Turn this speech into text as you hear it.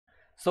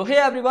So hey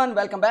everyone,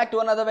 welcome back to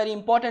another very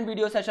important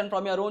video session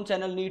from your own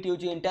channel NEET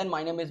UG in 10.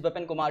 My name is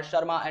Vipin Kumar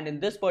Sharma and in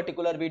this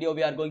particular video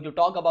we are going to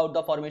talk about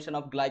the formation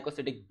of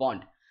glycosidic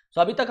bond.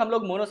 So अभी तक हम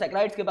लोग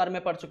monosaccharides के बारे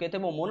में पढ़ चुके थे।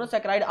 वो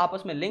मोनोसैकेराइड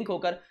आपस में लिंक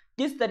होकर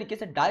किस तरीके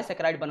से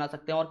डाइसैकेराइड बना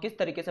सकते हैं और किस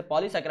तरीके से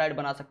पॉलीसैकेराइड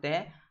बना सकते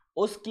हैं,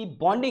 उसकी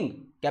बॉन्डिंग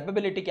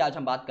कैपेबिलिटी की आज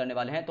हम बात करने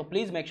वाले हैं। तो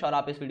प्लीज मेक श्योर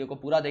आप इस वीडियो को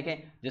पूरा देखें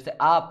जिससे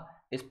आप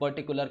इस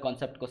पर्टिकुलर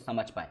कॉन्सेप्ट को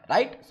समझ पाए।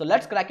 Right, so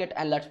let's crack it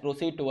and let's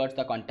proceed towards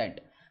the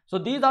content. So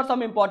these are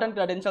some important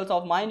credentials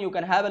of mine. You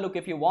can have a look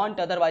if you want.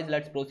 Otherwise,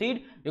 let's proceed.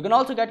 You can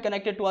also get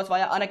connected to us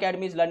via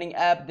Unacademy's learning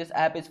app. This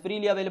app is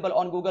freely available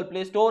on Google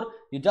Play Store.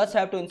 You just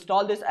have to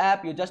install this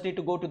app. You just need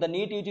to go to the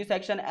NEET UG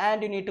section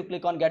and you need to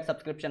click on Get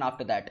Subscription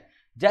after that.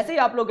 जैसे ही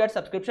आप लोग Get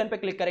Subscription पे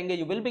click करेंगे,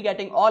 you will be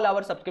getting all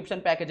our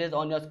subscription packages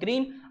on your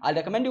screen. I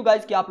recommend you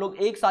guys कि आप लोग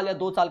 1 साल या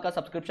 2 साल का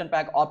subscription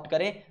pack opt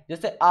करें,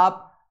 जिससे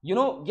आप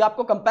ये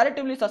आपको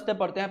कंपैरेटिवली सस्ते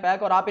पड़ते हैं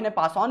पैक और आप इन्हें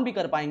पास ऑन भी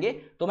कर पाएंगे।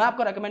 तो मैं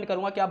आपको रेकमेंड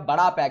करूंगा कि आप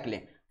बड़ा पैक लें।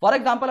 फॉर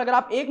एग्जांपल, अगर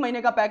आप 1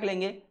 महीने का पैक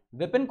लेंगे,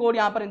 विपिन कोड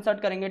यहां पर इंसर्ट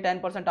करेंगे,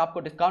 10% आपको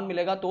डिस्काउंट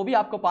मिलेगा, तो भी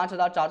आपको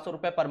 5,400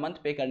 रुपए पर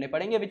मंथ पे करने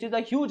पड़ेंगे, which is a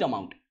huge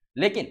amount.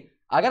 लेकिन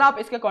अगर आप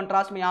इसके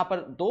कॉन्ट्रास्ट में यहां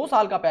पर 2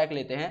 साल का पैक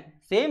लेते हैं,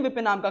 सेम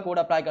विपिन नाम का कोड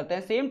अप्लाई करते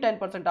हैं, सेम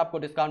 10% आपको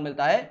डिस्काउंट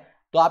मिलता है,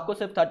 तो आपको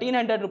सिर्फ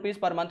 1300 रुपीज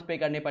पर मंथ पे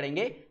करने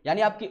पड़ेंगे।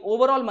 यानी आपकी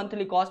ओवरऑल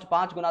मंथली कॉस्ट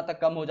 5 गुना तक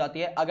कम हो जाती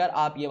है अगर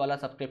आप ये वाला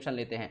सब्सक्रिप्शन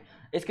लेते हैं।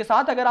 इसके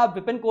साथ अगर आप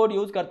विपिन कोड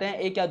यूज करते हैं,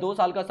 1 या 2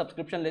 साल का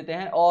सब्सक्रिप्शन लेते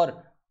हैं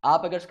और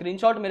आप अगर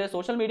स्क्रीनशॉट मेरे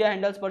सोशल मीडिया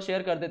हैंडल्स पर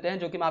शेयर कर देते हैं,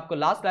 जो कि मैं आपको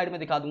लास्ट स्लाइड में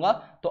दिखा दूंगा,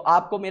 तो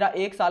आपको मेरा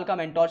 1 साल का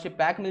मेंटोरशिप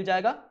पैक मिल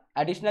जाएगा।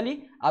 एडिशनली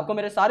आपको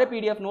मेरे सारे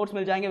पीडीएफ नोट्स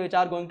मिल जाएंगे which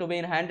are going to be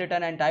in hand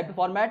written and typed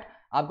format.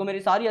 आपको मेरी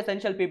सारी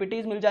एसेंशियल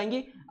पीपीटीज मिल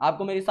जाएंगी,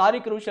 आपको मेरी सारी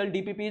crucial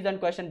DPPs and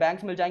question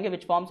banks मिल जाएंगे,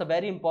 which forms a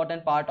very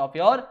important part of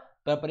your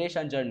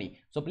preparation journey.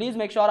 So please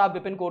make sure आप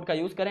Vipin code का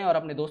यूज करें और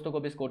अपने दोस्तों को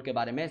भी इस कोड के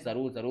बारे में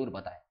जरूर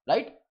बताएं।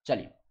 राइट,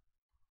 चलिए।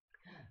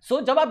 सो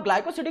जब आप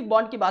ग्लाइकोसिडिक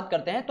बॉन्ड की बात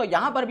करते हैं तो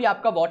यहां पर भी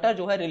आपका वाटर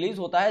जो है रिलीज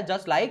होता है,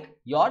 just like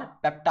your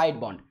peptide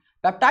bond.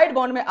 Peptide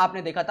bond में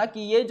आपने देखा था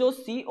कि ये जो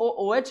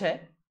COOH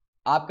है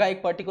आपका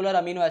एक पर्टिकुलर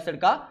अमीनो एसिड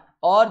का,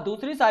 और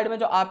दूसरी साइड में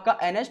जो आपका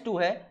NH2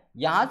 है,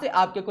 यहां से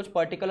आपके कुछ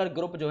पर्टिकुलर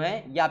ग्रुप जो है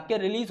ये आपके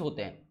रिलीज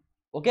होते हैं।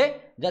 ओके,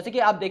 जैसे कि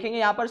आप देखेंगे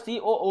यहां पर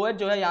COOH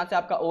जो है, यहां से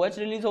आपका OH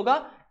रिलीज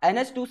होगा,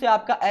 NH2 से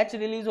आपका H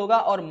रिलीज होगा,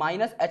 और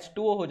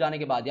 -H2O हो जाने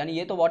के बाद, यानी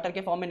ये तो वाटर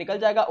के फॉर्म में निकल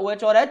जाएगा,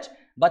 OH और H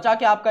बचा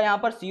के आपका यहां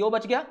पर CO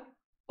बच गया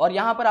और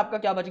यहां पर आपका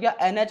क्या बच गया,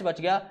 NH बच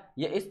गया।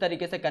 ये इस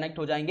तरीके से कनेक्ट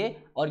हो जाएंगे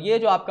और ये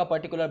जो आपका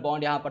पर्टिकुलर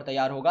बॉन्ड यहां पर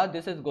तैयार होगा,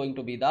 this is going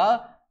to be the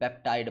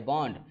peptide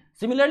bond.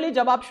 Similarly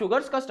जब आप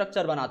शुगर्स का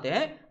स्ट्रक्चर बनाते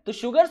हैं तो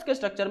शुगर्स के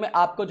स्ट्रक्चर में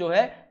आपको जो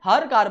है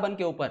हर कार्बन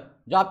के ऊपर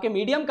जो आपके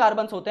मीडियम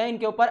कार्बन होते हैं,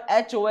 इनके ऊपर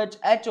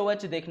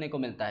HOH देखने को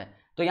मिलता है।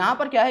 तो यहां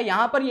पर क्या है,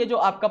 यहां पर ये जो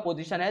आपका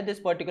पोजीशन है, this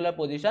particular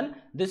position,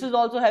 this is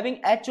also having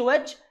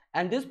HOH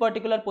and this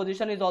particular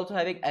position is also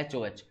having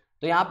HOH।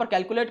 तो यहां पर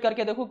कैलकुलेट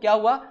करके देखो क्या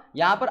हुआ,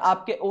 यहां पर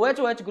आपके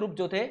OH ग्रुप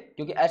जो थे,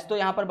 क्योंकि H तो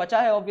यहां पर बचा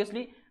है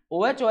ऑब्वियसली,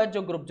 OH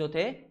जो ग्रुप जो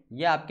थे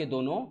ये आपके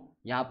दोनों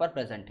यहां पर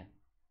प्रेजेंट है।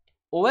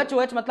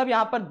 OH मतलब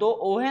यहां पर 2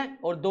 O हैं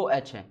और 2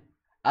 H हैं।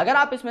 अगर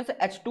आप इसमें से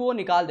H2O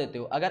निकाल देते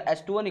हो, अगर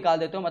H2O निकाल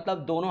देते हो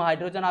मतलब दोनों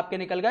हाइड्रोजन आपके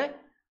निकल गए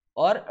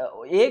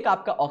और एक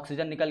आपका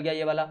ऑक्सीजन निकल गया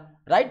ये वाला।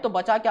 राइट, तो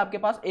बचा के आपके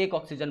पास 1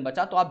 ऑक्सीजन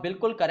बचा। तो आप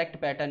बिल्कुल करेक्ट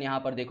पैटर्न यहां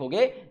पर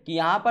देखोगे कि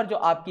यहां पर जो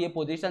आपकी ये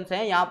पोजीशंस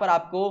हैं, यहां पर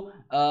आपको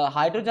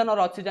हाइड्रोजन और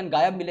ऑक्सीजन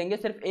गायब मिलेंगे,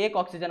 सिर्फ 1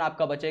 ऑक्सीजन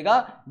आपका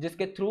बचेगा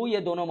जिसके थ्रू ये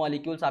दोनों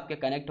मॉलिक्यूल्स आपके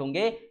कनेक्ट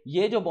होंगे।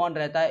 ये जो बॉन्ड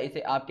रहता है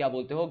इसे आप क्या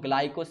बोलते हो,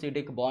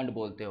 ग्लाइकोसिडिक बॉन्ड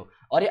बोलते हो।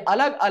 और ये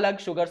अलग अलग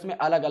शुगर्स में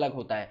अलग अलग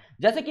होता है।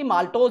 जैसे कि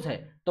माल्टोज है,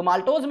 तो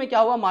माल्टोज में क्या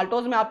हुआ,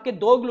 माल्टोज में आपके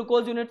 2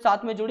 ग्लूकोज यूनिट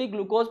साथ में जुड़ी,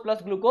 ग्लूकोज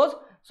प्लस ग्लूकोज।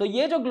 सो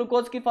ये जो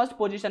ग्लूकोज की फर्स्ट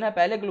पोजीशन है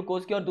पहले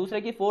ग्लूकोज की और दूसरे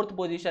की 4th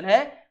पोजीशन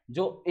है,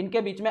 जो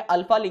इनके बीच में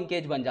अल्फा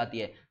लिंकेज बन जाती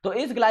है। तो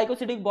इस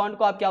ग्लाइकोसिडिक बॉन्ड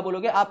को आप क्या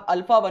बोलोगे, आप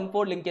अल्फा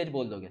 1,4 लिंकेज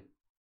बोल दोगे।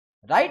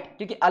 राइट,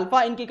 क्योंकि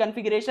अल्फा इनकी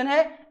कॉन्फ़िगरेशन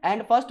है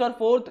एंड फर्स्ट और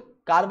 4th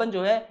कार्बन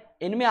जो है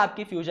इनमें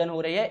आपकी फ्यूजन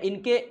हो रही है,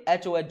 इनके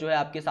HOH जो है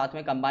आपके साथ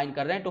में कंबाइन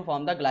कर रहे हैं to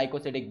form the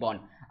glycosidic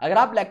bond. अगर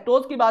आप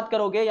लैक्टोज की बात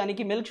करोगे, यानी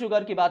कि मिल्क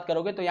शुगर की बात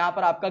करोगे, तो यहां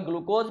पर आपका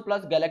ग्लूकोज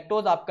प्लस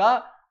गैलेक्टोज आपका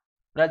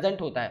प्रेजेंट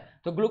होता है।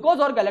 तो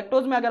ग्लूकोज और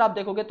गैलेक्टोज में अगर आप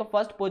देखोगे तो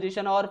फर्स्ट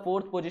पोजीशन और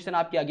 4th पोजीशन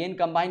आपकी अगेन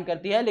कंबाइन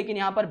करती है, लेकिन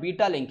यहां पर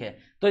बीटा लिंक है,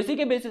 तो इसी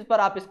के बेसिस पर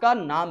आप इसका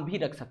नाम भी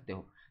रख सकते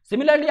हो।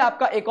 सिमिलरली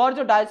आपका एक और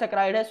जो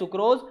डाइसैकेराइड है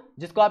सुक्रोज,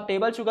 जिसको आप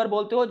टेबल शुगर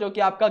बोलते हो, जो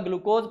कि आपका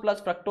ग्लूकोज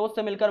प्लस फ्रक्टोज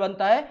से मिलकर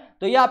बनता है,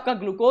 तो ये आपका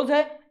ग्लूकोज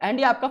है एंड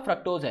ये आपका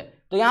फ्रक्टोज है।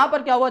 तो यहां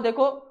पर क्या हुआ,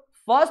 देखो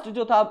फर्स्ट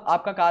जो था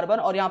आपका कार्बन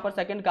और यहां पर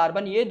सेकंड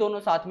कार्बन, ये दोनों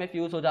साथ में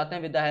फ्यूज हो जाते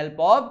हैं with the help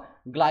of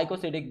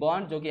glycosidic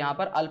bond, जो कि यहां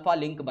पर अल्फा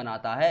लिंक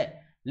बनाता है।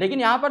 लेकिन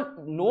यहां पर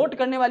नोट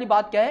करने वाली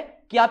बात क्या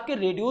है कि आपके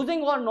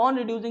रिड्यूसिंग और नॉन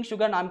रिड्यूसिंग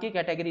शुगर नाम की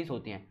कैटेगरीज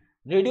होती हैं।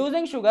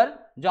 रिड्यूसिंग शुगर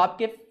जो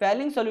आपके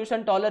फेलिंग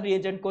सॉल्यूशन टॉलर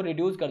रिएजेंट को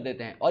रिड्यूस कर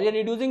देते हैं, और ये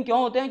रिड्यूसिंग क्यों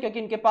होते हैं, क्योंकि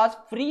इनके पास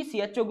फ्री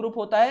CHO ग्रुप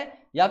होता है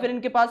या फिर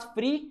इनके पास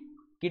फ्री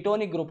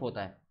कीटोनिक ग्रुप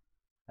होता है।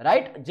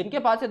 राइट, जिनके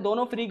पास ये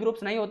दोनों फ्री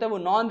ग्रुप्स नहीं होते वो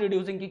नॉन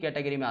रिड्यूसिंग की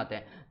कैटेगरी में आते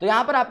हैं। तो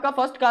यहां पर आपका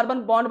फर्स्ट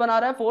कार्बन बॉन्ड बना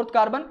रहा है 4th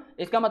कार्बन,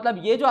 इसका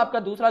मतलब ये जो आपका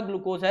दूसरा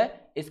ग्लूकोज है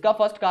इसका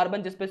फर्स्ट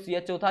कार्बन जिसपे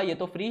CHO था ये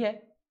तो फ्री है,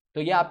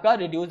 तो ये आपका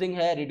रिड्यूसिंग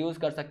है, रिड्यूस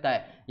कर सकता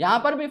है। यहां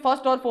पर भी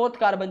फर्स्ट और फोर्थ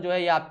कार्बन जो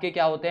है ये आपके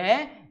क्या होते हैं,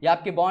 ये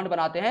आपके बॉन्ड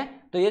बनाते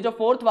हैं। तो ये जो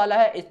फोर्थ वाला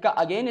है इसका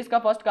अगेन इसका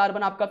फर्स्ट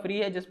कार्बन आपका फ्री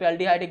है जिसपे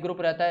एल्डिहाइडिक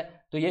ग्रुप रहता है,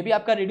 तो ये भी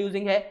आपका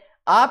रिड्यूसिंग है।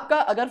 आपका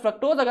अगर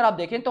फ्रक्टोज अगर आप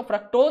देखें तो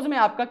फ्रक्टोज में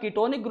आपका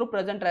कीटोनिक ग्रुप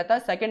प्रेजेंट रहता है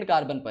सेकंड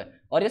कार्बन पर,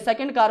 और ये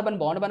सेकंड कार्बन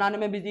बॉन्ड बनाने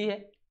में बिजी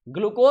है।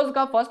 ग्लूकोज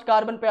का फर्स्ट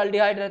कार्बन पे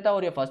एल्डिहाइड रहता है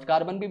और ये फर्स्ट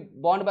कार्बन भी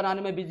बॉन्ड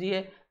बनाने में बिजी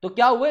है। तो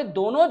क्या हुए,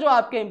 दोनों जो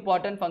आपके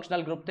इंपॉर्टेंट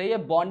फंक्शनल ग्रुप थे ये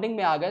बॉन्डिंग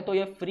में आ गए, तो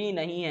ये फ्री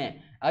नहीं है।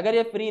 अगर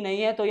ये फ्री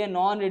नहीं है तो ये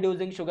नॉन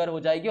रिड्यूसिंग शुगर हो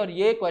जाएगी। और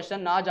ये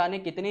क्वेश्चन ना जाने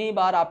कितनी ही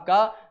बार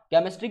आपका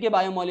केमिस्ट्री के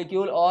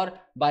बायोमोलिक्यूल और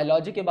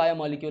बायोलॉजी के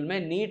बायोमोलिक्यूल में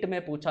नीट में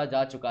पूछा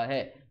जा चुका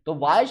है। तो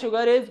Y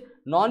sugar is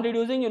non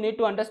reducing, you need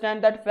to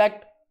understand that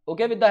fact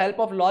okay with the help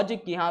of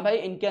logic कि हाँ भाई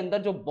इनके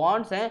अंदर जो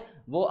बॉन्ड्स हैं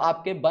वो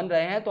आपके बन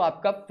रहे हैं, तो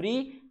आपका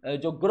फ्री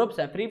जो ग्रुप्स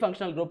हैं, फ्री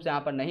फंक्शनल ग्रुप्स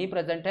यहाँ पर नहीं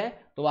प्रेजेंट हैं,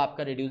 तो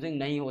आपका रिड्यूसिंग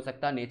नहीं हो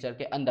सकता नेचर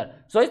के अंदर।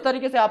 सो इस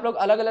तरीके से आप लोग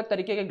अलग अलग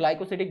तरीके के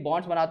ग्लाइकोसिडिक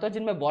बॉन्ड्स बनाते हो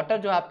जिनमें वाटर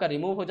जो है आपका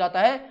रिमूव हो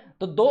जाता है,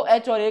 तो 2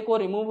 H और A को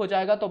रिमूव हो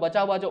जाएगा, तो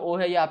बचा हुआ जो O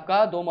है ये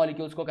आपका 2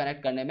 मॉलिक्यूल्स को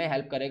कनेक्ट करने में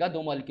हेल्प करेगा,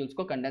 2 मॉलिक्यूल्स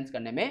को कंडेंस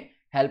करने में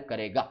हेल्प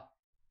करेगा।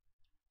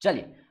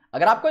 चलिए,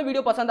 अगर आपको ये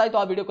वीडियो पसंद आई तो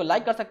आप वीडियो को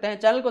लाइक कर सकते हैं,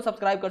 चैनल को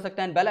सब्सक्राइब कर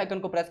सकते हैं, बेल आइकन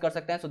को प्रेस कर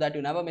सकते हैं so that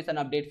you never miss an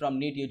update from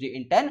NEET UG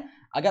इन 10।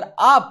 अगर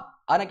आप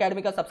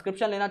अनअकैडमी का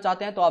सब्सक्रिप्शन लेना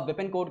चाहते हैं तो आप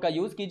विपिन कोड का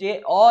यूज कीजिए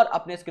और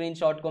अपने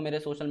स्क्रीनशॉट को मेरे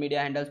सोशल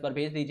मीडिया हैंडल्स पर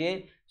भेज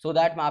दीजिए सो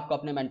दैट मैं आपको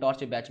अपने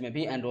मेंटोरशिप बैच में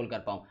भी एनरोल कर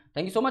पाऊं।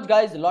 Thank you so much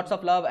guys, lots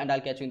of love and I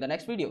will catch you in the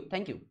next video.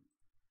 Thank you.